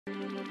Hello,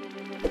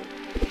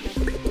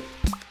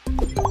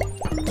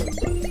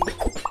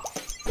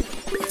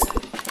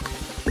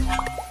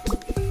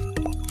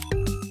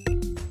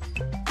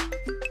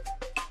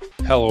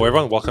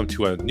 everyone. Welcome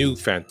to a new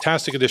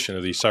fantastic edition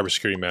of the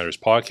Cybersecurity Matters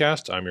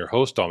podcast. I'm your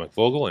host, Dominic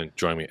Vogel, and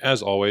joining me,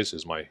 as always,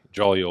 is my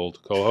jolly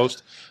old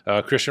co-host,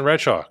 Christian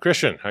Redshaw.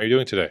 Christian, how are you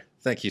doing today?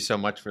 Thank you so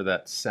much for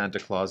that Santa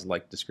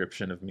Claus-like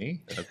description of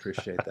me. I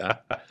appreciate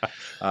that.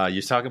 You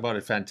talk about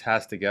a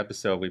fantastic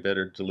episode. We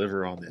better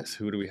deliver on this.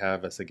 Who do we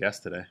have as a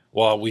guest today?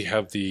 Well, we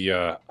have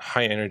the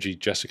high-energy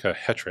Jessica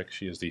Hetrick.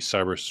 She is the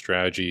cyber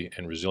strategy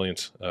and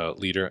resilience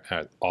leader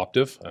at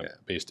Optiv,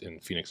 based in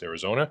Phoenix,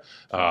 Arizona.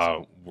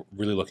 We're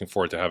really looking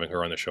forward to having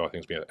her on the show. I think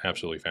it's been an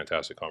absolutely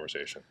fantastic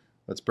conversation.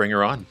 Let's bring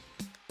her on.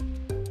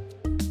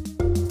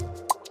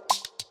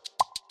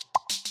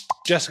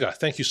 Jessica,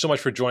 thank you so much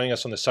for joining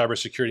us on the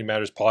Cybersecurity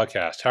Matters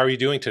podcast. How are you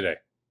doing today?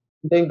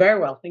 I'm doing very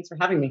well. Thanks for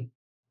having me.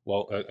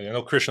 Well, I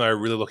know Christian and I are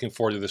really looking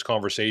forward to this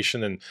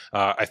conversation, and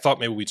I thought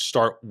maybe we'd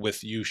start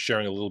with you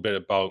sharing a little bit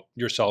about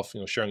yourself,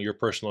 sharing your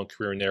personal and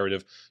career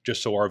narrative,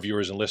 just so our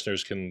viewers and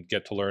listeners can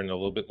get to learn a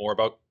little bit more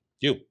about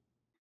you.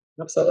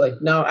 Absolutely.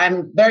 No,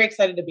 I'm very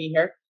excited to be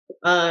here.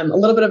 A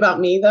little bit about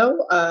me,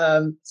 though.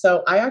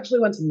 So I actually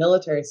went to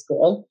military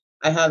school.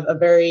 I have a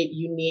very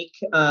unique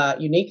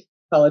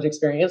college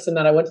experience in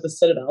that I went to the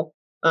Citadel.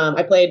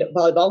 I played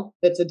volleyball.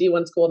 It's a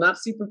D1 school, not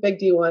super big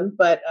D1,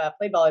 but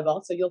played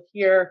volleyball. So you'll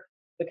hear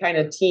the kind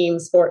of team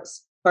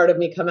sports part of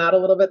me come out a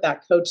little bit,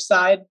 that coach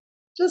side,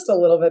 just a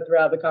little bit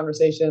throughout the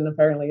conversation.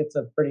 Apparently it's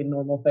a pretty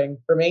normal thing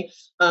for me.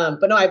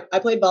 But no, I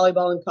played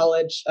volleyball in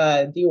college,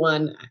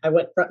 D1. I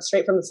went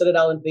straight from the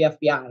Citadel into the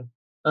FBI.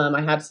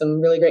 I had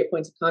some really great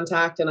points of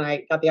contact, and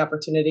I got the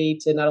opportunity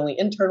to not only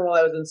intern while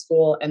I was in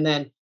school and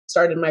then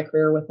started my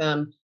career with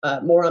them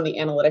more on the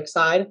analytics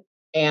side.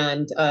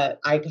 And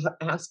I got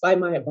asked by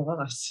my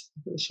boss.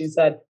 She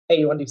said, "Hey,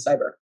 you want to do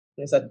cyber?"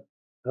 And I said, "I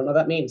don't know what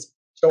that means."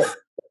 Sure.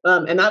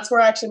 And that's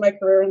where actually my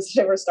career in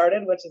cyber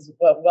started, which is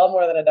well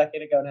more than a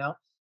decade ago now.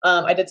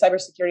 I did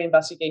cybersecurity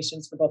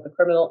investigations for both the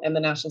criminal and the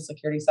national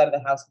security side of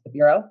the house at the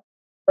Bureau.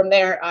 From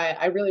there,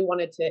 I really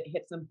wanted to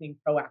hit something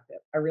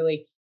proactive.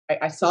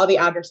 I saw the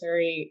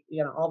adversary,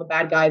 all the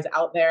bad guys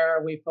out there.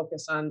 We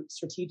focused on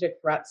strategic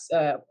threats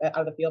out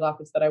of the field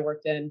office that I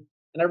worked in.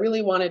 And I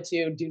really wanted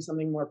to do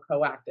something more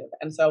proactive.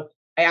 And so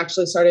I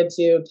actually started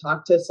to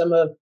talk to some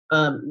of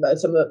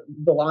the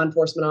law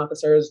enforcement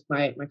officers,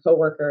 my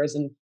coworkers,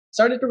 and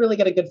started to really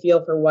get a good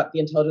feel for what the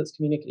intelligence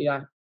community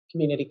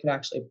could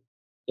actually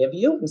give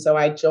you. And so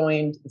I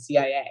joined the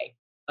CIA,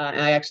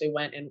 and I actually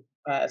went and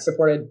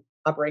supported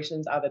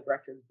operations out of the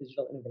Director of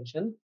Digital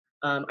Innovation.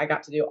 I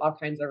got to do all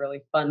kinds of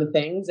really fun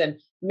things, and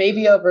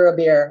maybe over a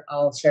beer,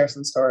 I'll share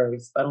some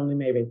stories, but only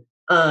maybe.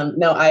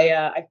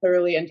 I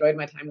thoroughly enjoyed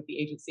my time with the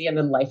agency, and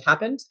then life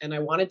happened, and I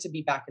wanted to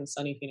be back in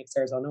sunny Phoenix,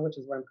 Arizona, which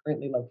is where I'm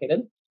currently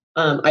located.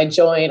 I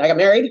got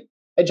married.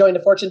 I joined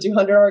a Fortune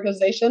 200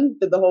 organization,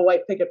 did the whole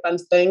white picket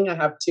fence thing. I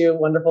have two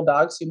wonderful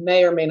dogs who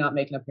may or may not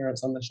make an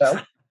appearance on the show.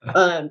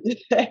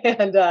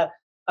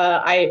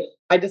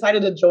 I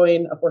decided to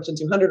join a Fortune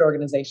 200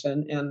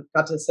 organization and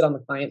got to sit on the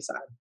client side.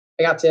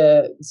 I got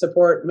to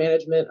support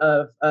management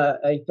of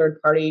a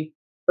third-party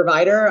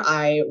provider.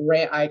 I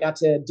got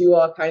to do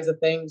all kinds of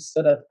things,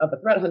 sort of a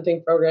threat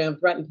hunting program,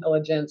 threat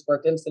intelligence,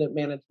 worked incident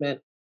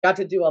management, got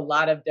to do a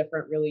lot of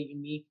different really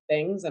unique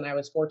things. And I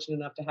was fortunate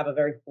enough to have a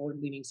very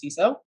forward-leaning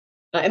CISO.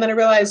 And then I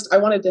realized I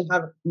wanted to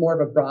have more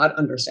of a broad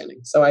understanding.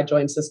 So I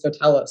joined Cisco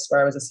Telos,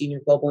 where I was a senior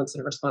global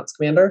incident response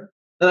commander.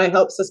 And I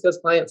helped Cisco's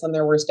clients on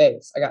their worst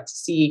days. I got to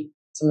see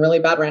some really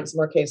bad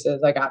ransomware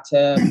cases. I got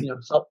to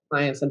help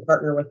clients and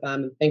partner with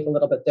them and think a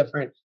little bit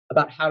different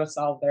about how to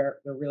solve their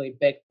really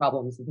big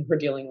problems that they were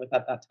dealing with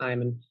at that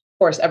time. And of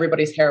course,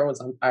 everybody's hair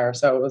was on fire.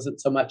 So it wasn't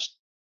so much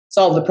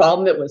solve the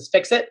problem, it was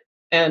fix it.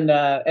 And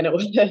it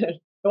was it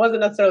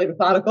wasn't necessarily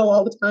methodical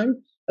all the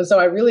time. And so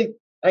I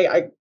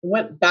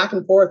went back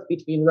and forth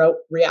between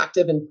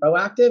reactive and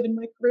proactive in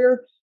my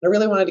career. And I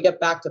really wanted to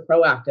get back to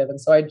proactive. And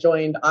so I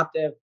joined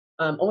Optiv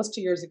almost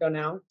 2 years ago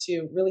now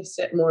to really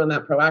sit more on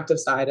that proactive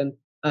side. And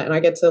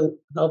I get to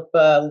help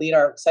lead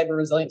our cyber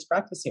resilience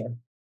practice here.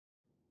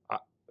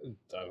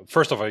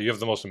 First of all, you have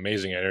the most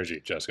amazing energy,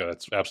 Jessica.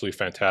 That's absolutely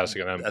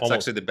fantastic. And that's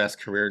actually the best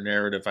career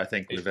narrative I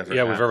think we've ever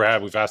had. We've ever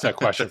had. We've asked that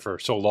question for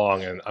so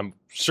long, and I'm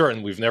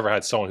certain we've never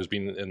had someone who's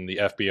been in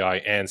the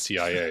FBI and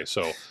CIA.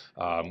 So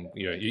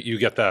you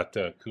get that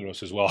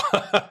kudos as well.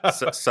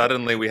 So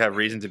suddenly we have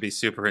reason to be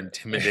super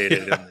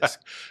intimidated in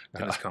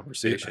this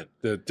conversation.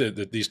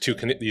 These two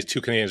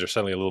Canadians are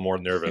suddenly a little more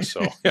nervous.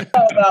 So oh,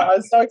 no, I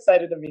was so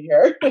excited to be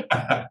here.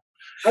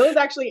 I was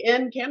actually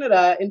in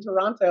Canada, in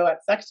Toronto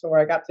at Sector.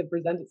 I got to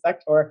present at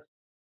Sector,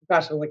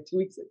 gosh, it was like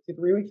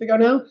 3 weeks ago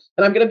now.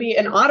 And I'm going to be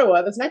in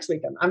Ottawa this next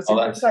weekend. I'm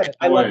super excited.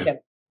 I love Canada.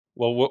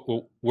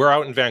 Well, we're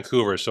out in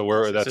Vancouver,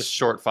 so that's a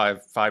short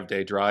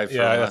five-day drive.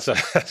 That's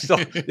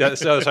the other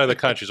side of the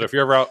country. So if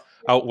you're ever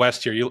out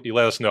west here, you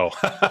let us know.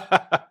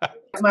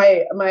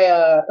 my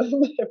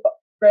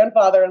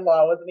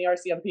grandfather-in-law was in the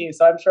RCMP,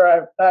 so I'm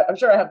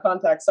sure I have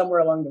contacts somewhere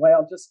along the way.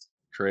 I'll just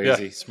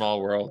crazy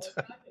small world.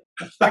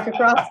 back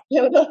across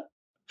Canada.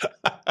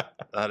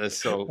 That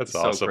is That's so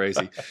awesome.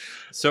 crazy.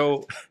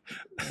 So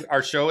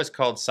our show is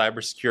called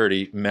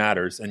Cybersecurity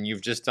Matters, and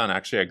you've just done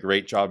actually a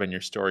great job in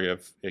your story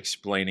of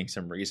explaining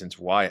some reasons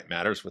why it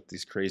matters with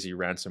these crazy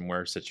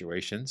ransomware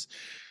situations.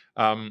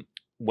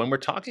 When we're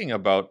talking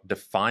about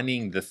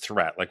defining the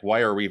threat, like why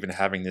are we even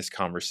having this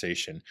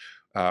conversation?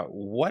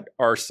 What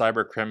are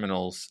cyber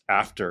criminals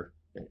after,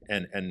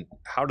 and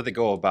how do they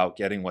go about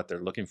getting what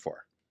they're looking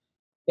for?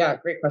 Yeah,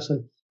 great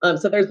question.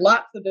 So there's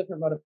lots of different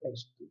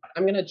motivations.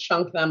 I'm going to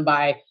chunk them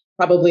by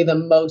probably the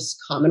most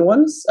common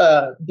ones.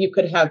 You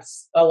could have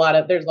there's a lot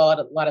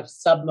of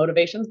sub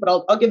motivations, but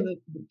I'll give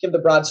the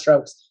broad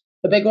strokes.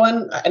 The big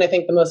one, and I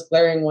think the most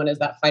glaring one, is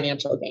that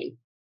financial gain.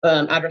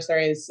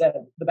 Adversaries,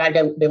 the bad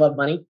guy, they love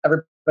money.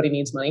 Everybody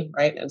needs money,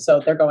 right? And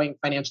so they're going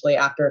financially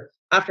after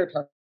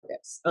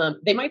targets.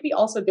 They might be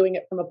also doing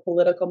it from a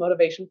political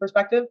motivation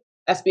perspective.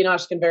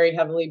 Espionage can very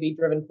heavily be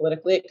driven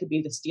politically. It could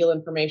be to steal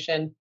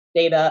information,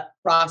 data,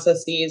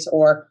 processes,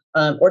 or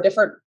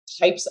different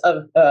types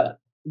of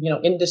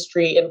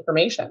industry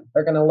information.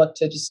 They're going to look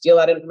to just steal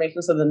that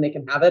information so then they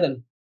can have it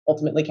and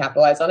ultimately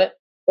capitalize on it.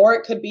 Or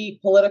it could be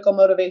political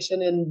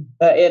motivation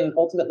in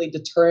ultimately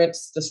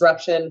deterrence,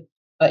 disruption,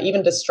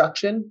 even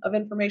destruction of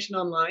information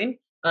online.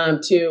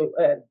 To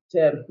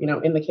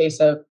in the case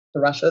of the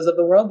Russias of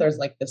the world, there's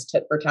like this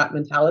tit for tat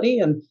mentality,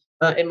 and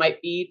it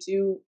might be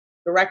to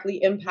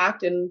directly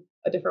impact in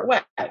a different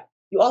way.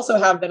 You also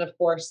have then, of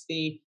course,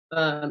 the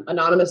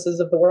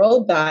anonymouses of the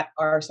world that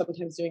are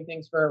sometimes doing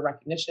things for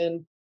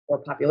recognition or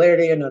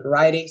popularity or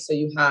notoriety. So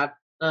you have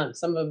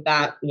some of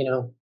that,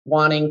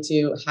 wanting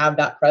to have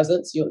that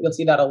presence. You'll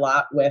see that a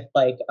lot with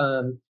like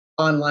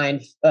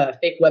online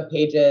fake web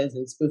pages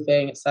and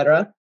spoofing,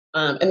 etc.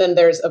 And then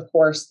there's, of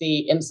course,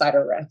 the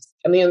insider risk.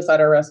 And the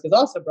insider risk is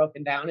also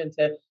broken down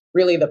into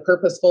really the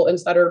purposeful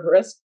insider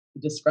risk,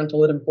 the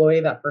disgruntled employee,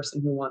 that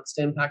person who wants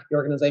to impact the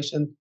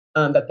organization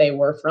that they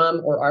were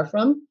from or are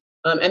from.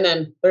 And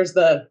then there's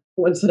the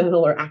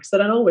coincidental or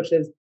accidental, which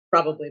is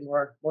probably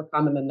more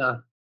common than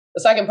not.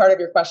 The second part of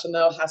your question,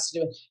 though, has to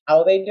do with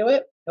how they do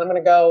it. And I'm going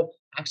to go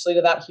actually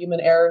to that human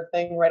error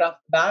thing right off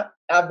the bat.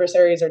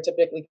 Adversaries are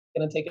typically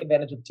going to take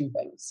advantage of two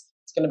things.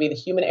 It's going to be the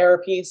human error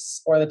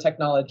piece or the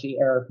technology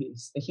error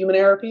piece. The human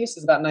error piece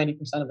is about 90%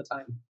 of the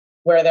time,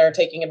 where they're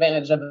taking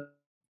advantage of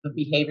a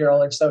behavioral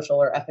or social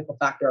or ethical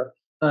factor.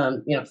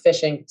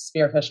 Phishing,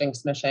 spear phishing,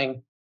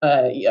 smishing.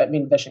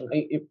 Phishing.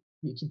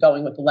 You keep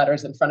going with the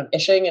letters in front of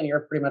ishing, and you're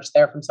pretty much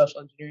there from social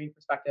engineering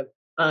perspective.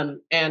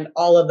 And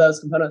all of those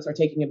components are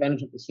taking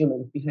advantage of the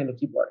human behind the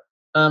keyboard.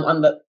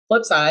 On the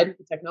flip side,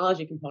 the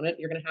technology component,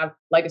 you're going to have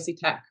legacy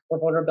tech or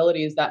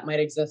vulnerabilities that might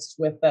exist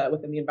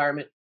within the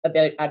environment that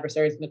the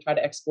adversary is going to try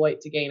to exploit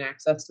to gain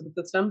access to the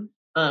system.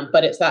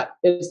 But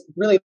it's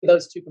really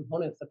those two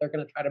components that they're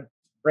going to try to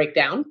break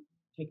down,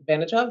 take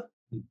advantage of,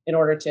 in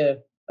order to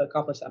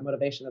accomplish that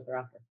motivation that they're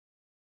after.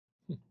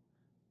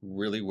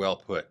 Really well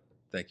put.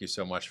 Thank you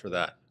so much for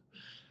that.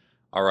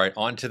 All right,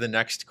 on to the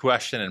next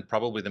question, and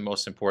probably the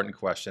most important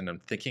question. I'm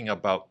thinking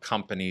about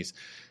companies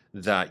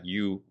that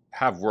you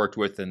have worked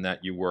with and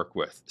that you work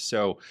with.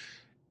 So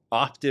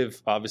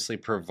Optiv obviously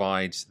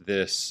provides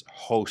this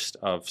host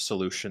of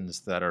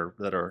solutions that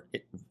are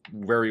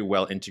very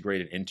well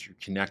integrated,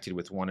 interconnected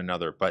with one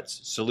another, but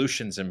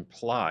solutions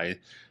imply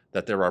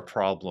that there are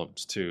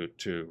problems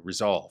to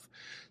resolve.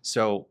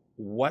 So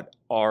what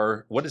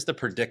is the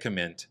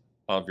predicament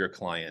of your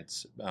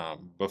clients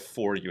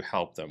before you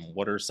help them?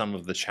 What are some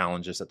of the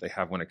challenges that they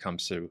have when it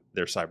comes to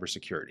their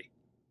cybersecurity?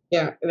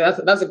 Yeah,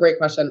 that's a great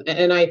question,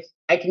 and I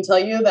can tell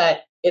you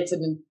that it's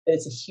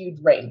a huge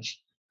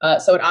range.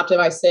 So at Optiv,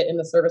 I sit in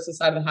the services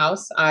side of the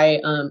house. I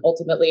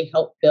ultimately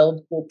help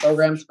build cool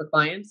programs for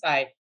clients.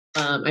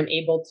 I'm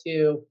able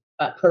to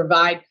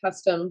provide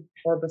custom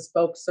or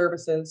bespoke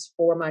services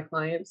for my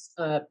clients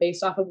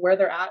based off of where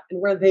they're at and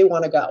where they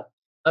want to go.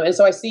 And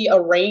so I see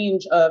a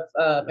range of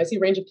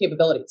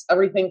capabilities,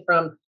 everything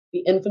from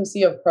the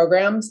infancy of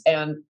programs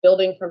and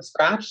building from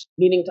scratch,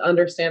 needing to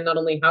understand not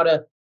only how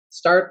to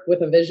start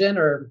with a vision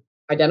or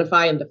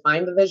identify and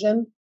define the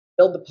vision,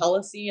 build the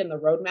policy and the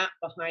roadmap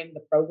behind the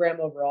program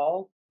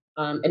overall,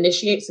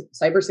 initiate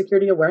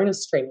cybersecurity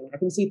awareness training. I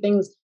can see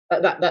things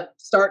that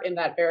start in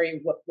that very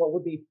what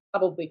would be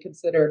probably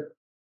considered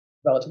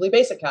relatively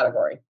basic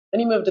category. Then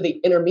you move to the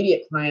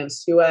intermediate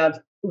clients who have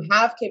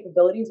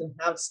capabilities and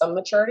have some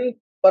maturity,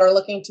 but are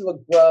looking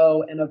to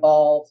grow and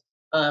evolve,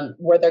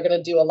 where they're going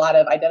to do a lot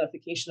of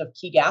identification of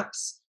key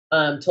gaps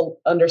to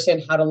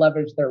understand how to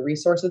leverage their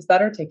resources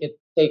better,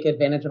 take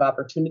advantage of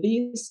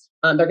opportunities.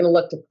 They're going to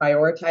look to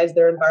prioritize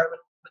their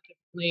environment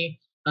effectively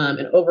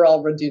and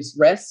overall reduce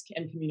risk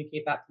and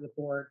communicate that to the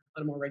board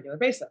on a more regular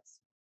basis.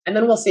 And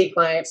then we'll see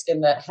clients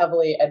in the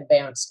heavily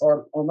advanced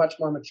or much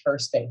more mature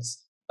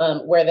space,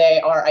 where they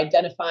are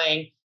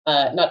identifying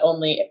not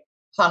only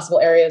possible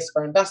areas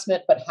for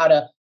investment, but how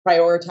to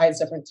prioritize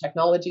different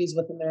technologies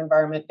within their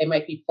environment. They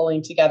might be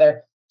pulling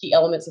together key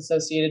elements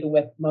associated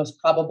with most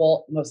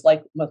probable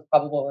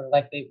or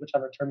likely,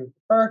 whichever term you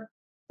prefer,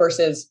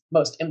 versus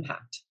most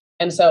impact.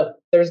 And so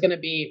there's going to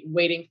be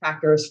weighting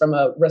factors from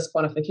a risk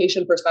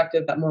quantification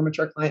perspective that more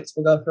mature clients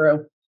will go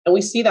through. And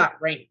we see that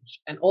range.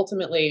 And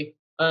ultimately,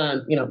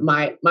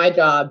 my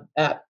job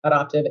at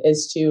Optiv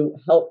is to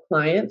help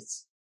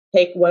clients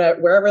take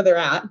wherever they're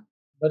at,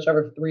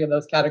 whichever three of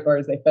those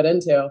categories they fit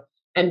into,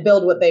 and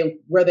build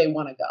where they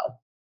want to go.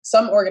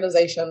 Some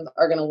organizations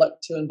are going to look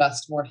to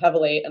invest more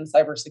heavily in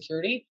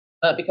cybersecurity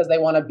because they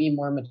want to be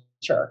more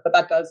mature, but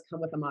that does come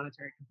with a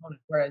monetary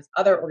component. Whereas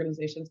other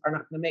organizations are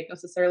not going to make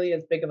necessarily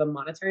as big of a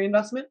monetary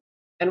investment,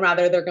 and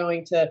rather they're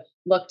going to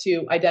look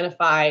to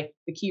identify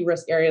the key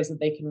risk areas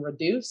that they can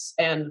reduce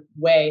and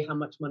weigh how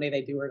much money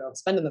they do or don't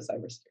spend in the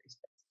cybersecurity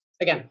space.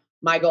 Again,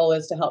 my goal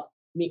is to help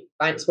meet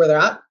clients where they're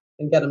at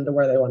and get them to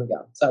where they want to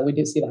go. So we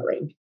do see that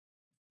range.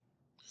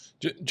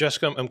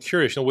 Jessica, I'm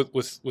curious.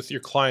 With your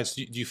clients,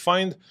 do you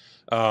find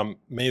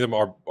many of them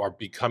are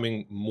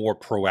becoming more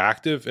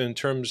proactive in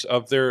terms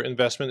of their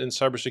investment in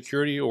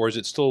cybersecurity, or is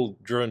it still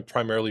driven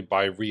primarily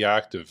by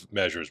reactive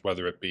measures,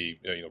 whether it be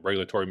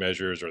regulatory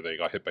measures, or they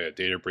got hit by a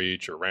data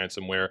breach or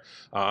ransomware?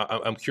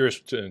 I'm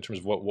curious in terms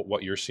of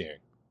what you're seeing.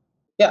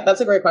 Yeah,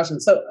 that's a great question.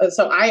 So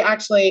I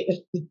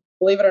actually,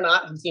 believe it or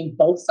not, have seen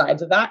both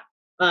sides of that.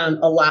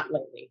 A lot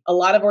lately. A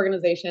lot of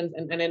organizations,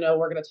 and I know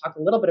we're going to talk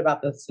a little bit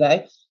about this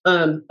today,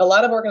 a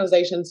lot of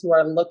organizations who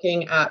are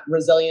looking at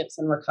resilience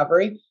and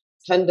recovery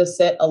tend to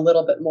sit a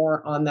little bit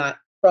more on that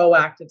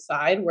proactive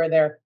side where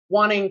they're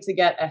wanting to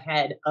get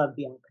ahead of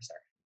the adversary.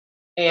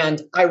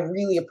 And I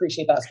really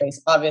appreciate that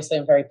space. Obviously,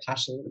 I'm very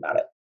passionate about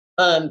it.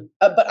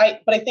 But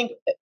I think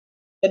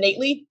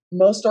innately,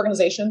 most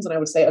organizations, and I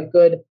would say a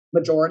good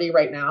majority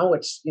right now,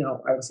 which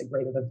I would say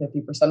greater than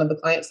 50% of the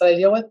clients that I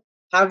deal with,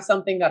 have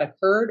something that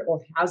occurred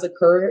or has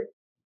occurred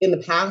in the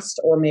past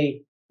or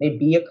may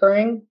be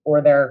occurring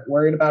or they're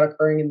worried about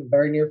occurring in the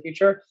very near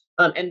future.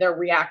 And they're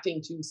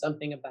reacting to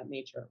something of that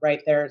nature,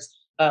 right? There's,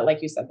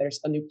 like you said,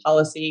 there's a new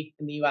policy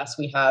in the US.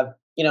 We have,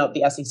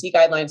 the SEC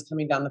guidelines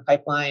coming down the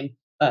pipeline,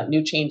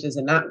 new changes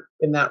in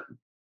that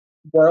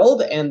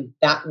world, and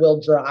that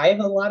will drive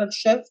a lot of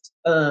shift.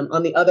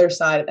 On the other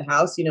side of the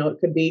house, it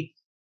could be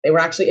they were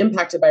actually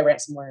impacted by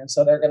ransomware. And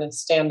so they're going to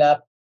stand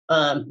up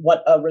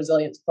what a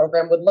resilience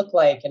program would look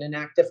like and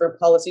enact different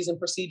policies and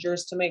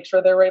procedures to make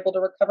sure they're able to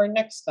recover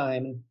next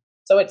time.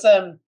 So it's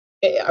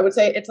I would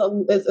say it's a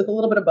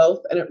little bit of both,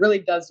 and it really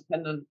does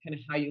depend on kind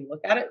of how you look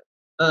at it.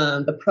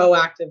 The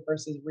proactive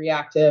versus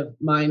reactive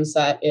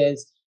mindset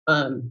is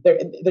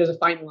there's a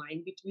fine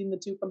line between the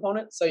two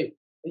components. So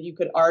you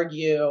could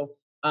argue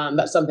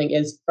that something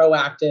is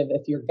proactive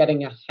if you're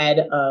getting ahead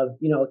of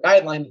a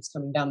guideline that's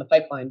coming down the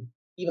pipeline,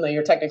 even though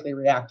you're technically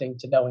reacting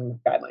to knowing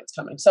the guidelines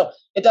coming. So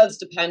it does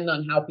depend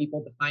on how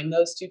people define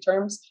those two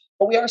terms.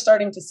 But we are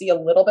starting to see a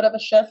little bit of a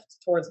shift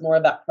towards more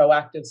of that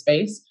proactive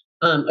space.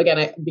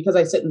 Again, because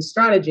I sit in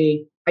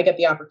strategy, I get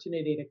the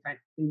opportunity to kind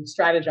of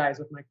strategize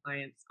with my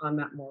clients on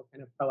that more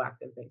kind of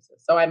proactive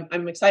basis. So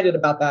I'm excited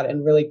about that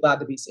and really glad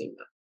to be seeing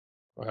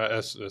that.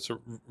 That's a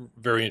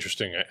very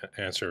interesting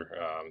answer.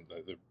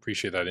 I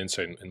appreciate that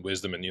insight and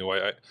wisdom. And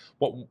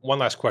one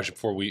last question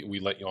before we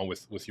let you on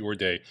with your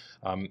day.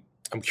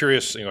 I'm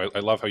curious. I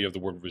love how you have the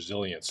word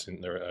resilience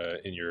in there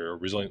in your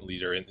resilient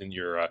leader in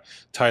your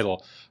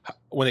title.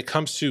 When it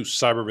comes to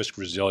cyber risk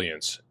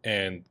resilience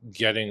and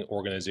getting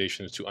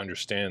organizations to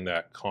understand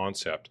that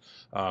concept,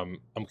 I'm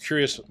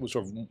curious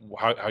sort of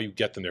how you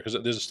get them there,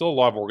 because there's still a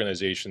lot of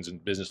organizations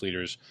and business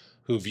leaders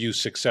who view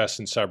success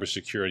in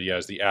cybersecurity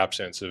as the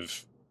absence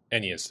of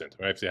any incident.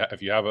 Right?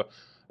 If you have a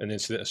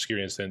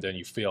security incident and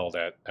you failed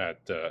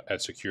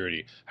at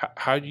security,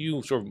 how do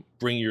you sort of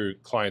bring your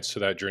clients to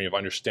that journey of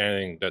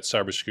understanding that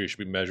cybersecurity should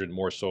be measured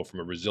more so from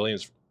a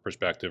resilience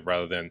perspective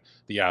rather than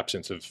the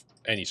absence of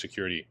any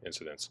security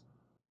incidents?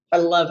 I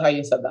love how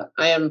you said that.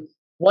 I am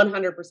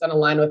 100%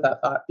 aligned with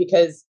that thought,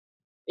 because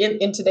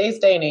in today's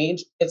day and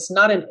age, it's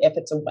not an if,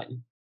 it's a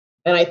when.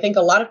 And I think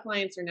a lot of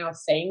clients are now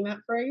saying that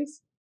phrase,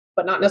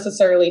 but not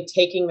necessarily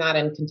taking that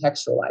and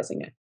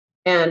contextualizing it.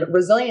 And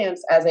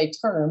resilience as a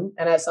term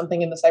and as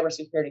something in the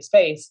cybersecurity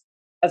space,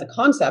 as a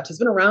concept, has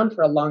been around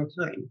for a long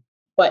time,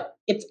 but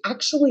it's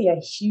actually a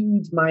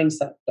huge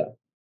mindset shift.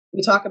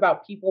 We talk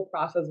about people,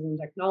 processes, and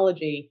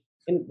technology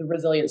in the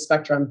resilience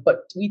spectrum, but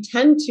we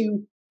tend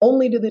to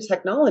only do the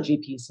technology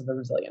piece of the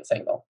resilience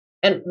angle.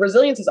 And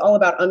resilience is all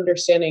about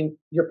understanding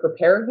your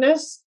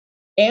preparedness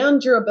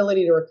and your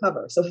ability to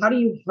recover. So how do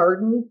you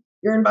harden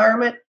your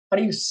environment? How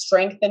do you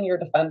strengthen your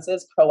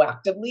defenses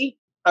proactively?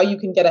 How you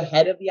can get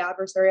ahead of the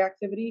adversary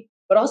activity,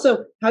 but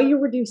also how you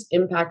reduce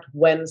impact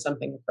when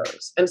something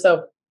occurs. And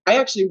so I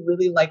actually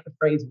really like the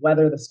phrase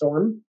 "weather the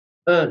storm."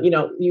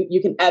 You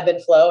can ebb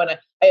and flow, and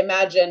I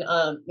imagine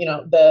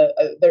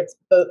there's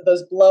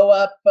those blow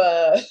up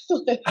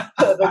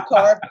the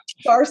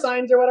car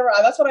signs or whatever.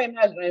 That's what I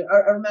imagine.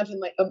 I imagine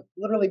like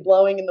literally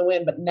blowing in the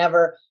wind, but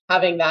never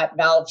having that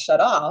valve shut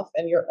off,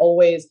 and you're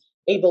always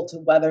able to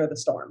weather the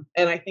storm.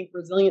 And I think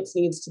resilience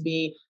needs to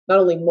be not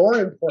only more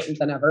important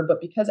than ever, but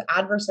because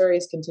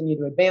adversaries continue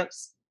to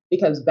advance,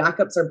 because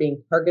backups are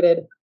being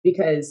targeted,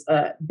 because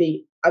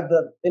the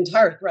the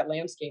entire threat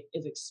landscape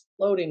is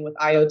exploding with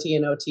IoT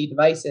and OT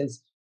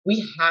devices.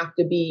 We have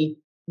to be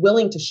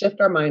willing to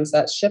shift our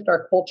mindset, shift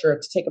our culture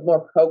to take a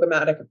more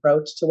programmatic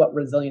approach to what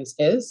resilience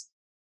is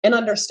and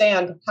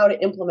understand how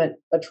to implement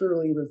a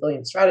truly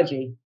resilient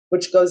strategy,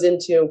 which goes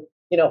into,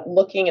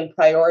 looking and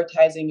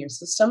prioritizing your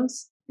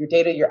systems, your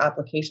data, your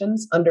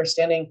applications,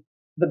 understanding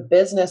the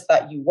business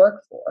that you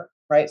work for,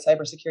 right?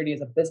 Cybersecurity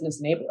is a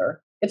business enabler.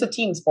 It's a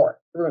team sport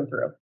through and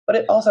through, but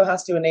it also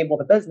has to enable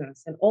the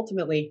business. And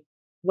ultimately,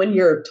 when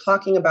you're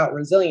talking about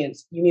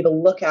resilience, you need to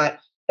look at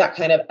that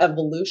kind of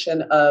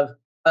evolution of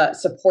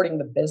supporting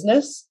the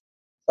business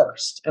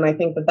first. And I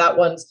think that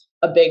one's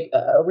a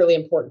really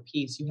important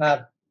piece. You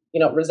have,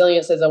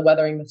 resilience is a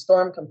weathering the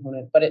storm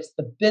component, but it's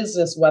the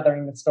business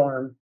weathering the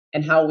storm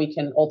and how we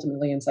can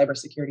ultimately in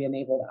cybersecurity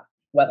enable that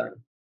weathering.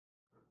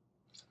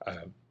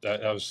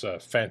 That was a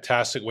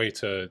fantastic way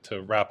to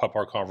wrap up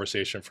our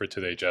conversation for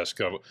today,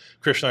 Jessica.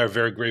 Christian and I are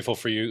very grateful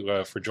for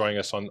you for joining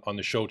us on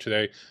the show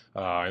today.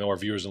 I know our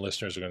viewers and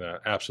listeners are going to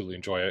absolutely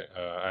enjoy it.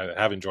 I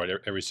have enjoyed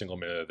every single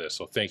minute of this.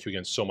 So thank you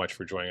again so much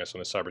for joining us on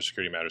the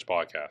Cybersecurity Matters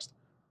podcast.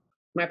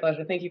 My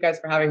pleasure. Thank you guys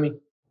for having me.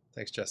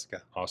 Thanks,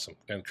 Jessica. Awesome.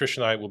 And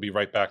Christian and I will be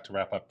right back to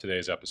wrap up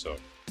today's episode.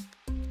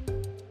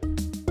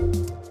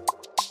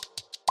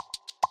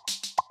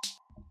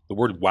 The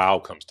word "wow"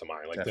 comes to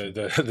mind, like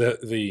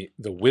the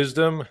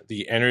wisdom,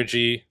 the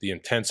energy, the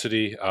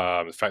intensity,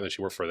 the fact that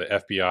she worked for the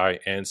FBI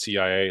and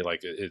CIA. Like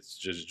it's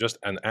just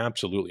an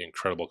absolutely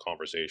incredible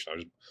conversation. I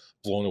was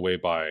blown away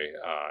by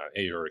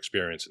her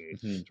experience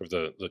and sort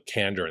of the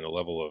candor and the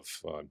level of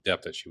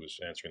depth that she was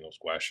answering those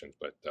questions.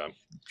 But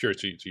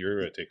curious to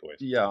your takeaways.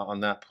 Yeah,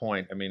 on that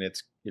point, I mean,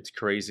 it's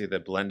crazy the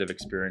blend of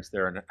experience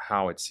there and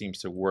how it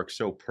seems to work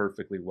so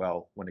perfectly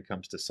well when it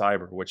comes to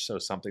cyber, which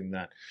is something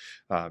that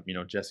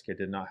Jessica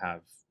did not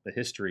have the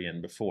history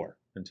in before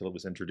until it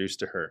was introduced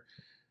to her.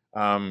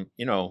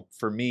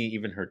 For me,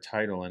 even her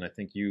title, and I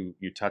think you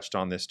touched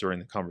on this during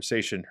the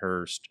conversation,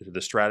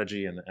 the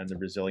strategy and the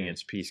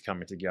resilience piece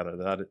coming together,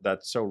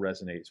 that so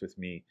resonates with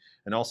me.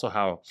 And also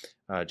how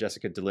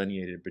Jessica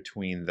delineated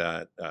between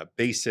that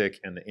basic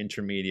and the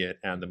intermediate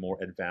and the more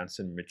advanced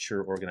and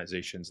mature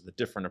organizations, the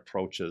different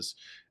approaches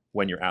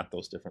when you're at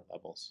those different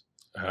levels.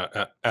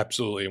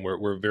 Absolutely. And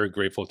we're very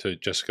grateful to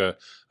Jessica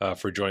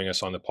for joining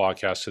us on the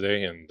podcast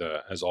today. And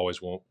as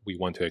always, we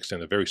want to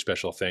extend a very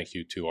special thank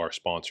you to our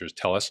sponsors,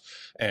 TELUS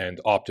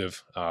and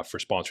Optiv, for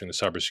sponsoring the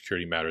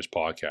Cybersecurity Matters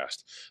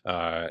podcast.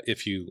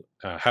 If you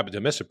happen to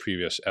miss a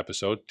previous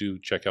episode, do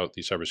check out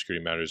the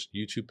Cybersecurity Matters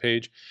YouTube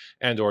page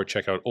or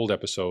check out old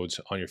episodes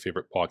on your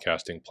favorite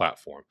podcasting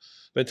platform.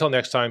 But until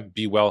next time,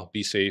 be well,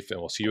 be safe, and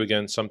we'll see you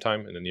again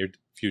sometime in the near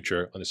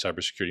future on the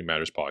Cybersecurity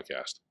Matters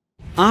podcast.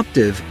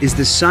 Optiv is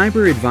the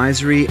cyber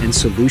advisory and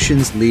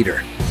solutions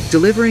leader,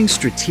 delivering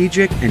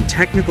strategic and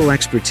technical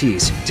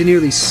expertise to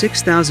nearly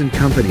 6,000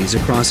 companies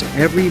across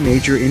every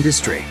major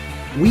industry.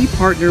 We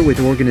partner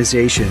with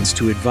organizations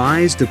to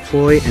advise,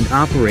 deploy, and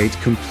operate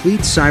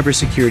complete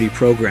cybersecurity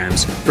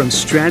programs from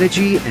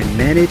strategy and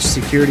managed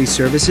security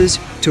services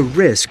to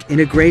risk,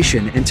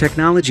 integration, and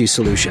technology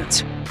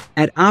solutions.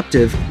 At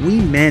Optiv,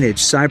 we manage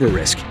cyber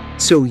risk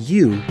so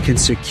you can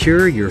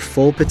secure your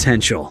full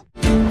potential.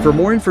 For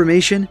more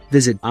information,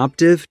 visit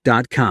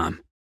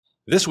optiv.com.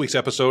 This week's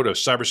episode of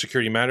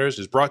Cybersecurity Matters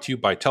is brought to you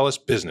by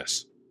TELUS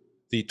Business.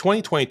 The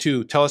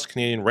 2022 TELUS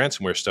Canadian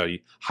Ransomware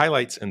Study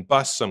highlights and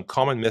busts some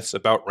common myths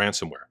about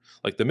ransomware,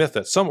 like the myth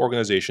that some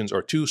organizations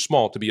are too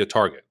small to be a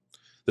target.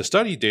 The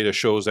study data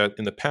shows that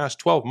in the past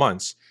 12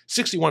 months,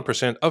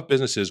 61% of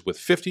businesses with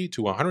 50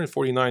 to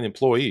 149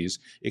 employees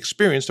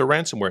experienced a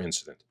ransomware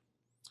incident.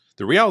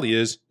 The reality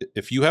is,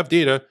 if you have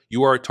data,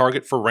 you are a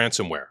target for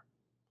ransomware.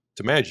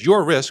 To manage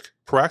your risk,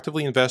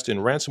 proactively invest in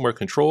ransomware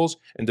controls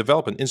and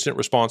develop an incident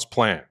response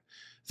plan.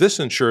 This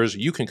ensures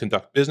you can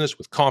conduct business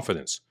with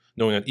confidence,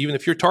 knowing that even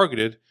if you're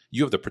targeted,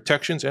 you have the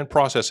protections and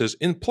processes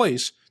in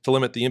place to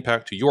limit the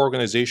impact to your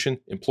organization,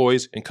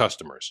 employees, and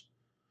customers.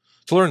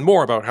 To learn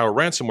more about how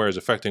ransomware is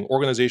affecting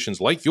organizations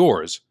like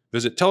yours,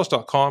 visit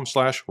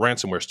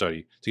TELUS.com/ransomware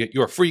study to get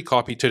your free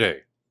copy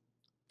today.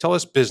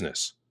 TELUS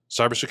Business,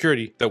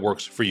 cybersecurity that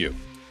works for you.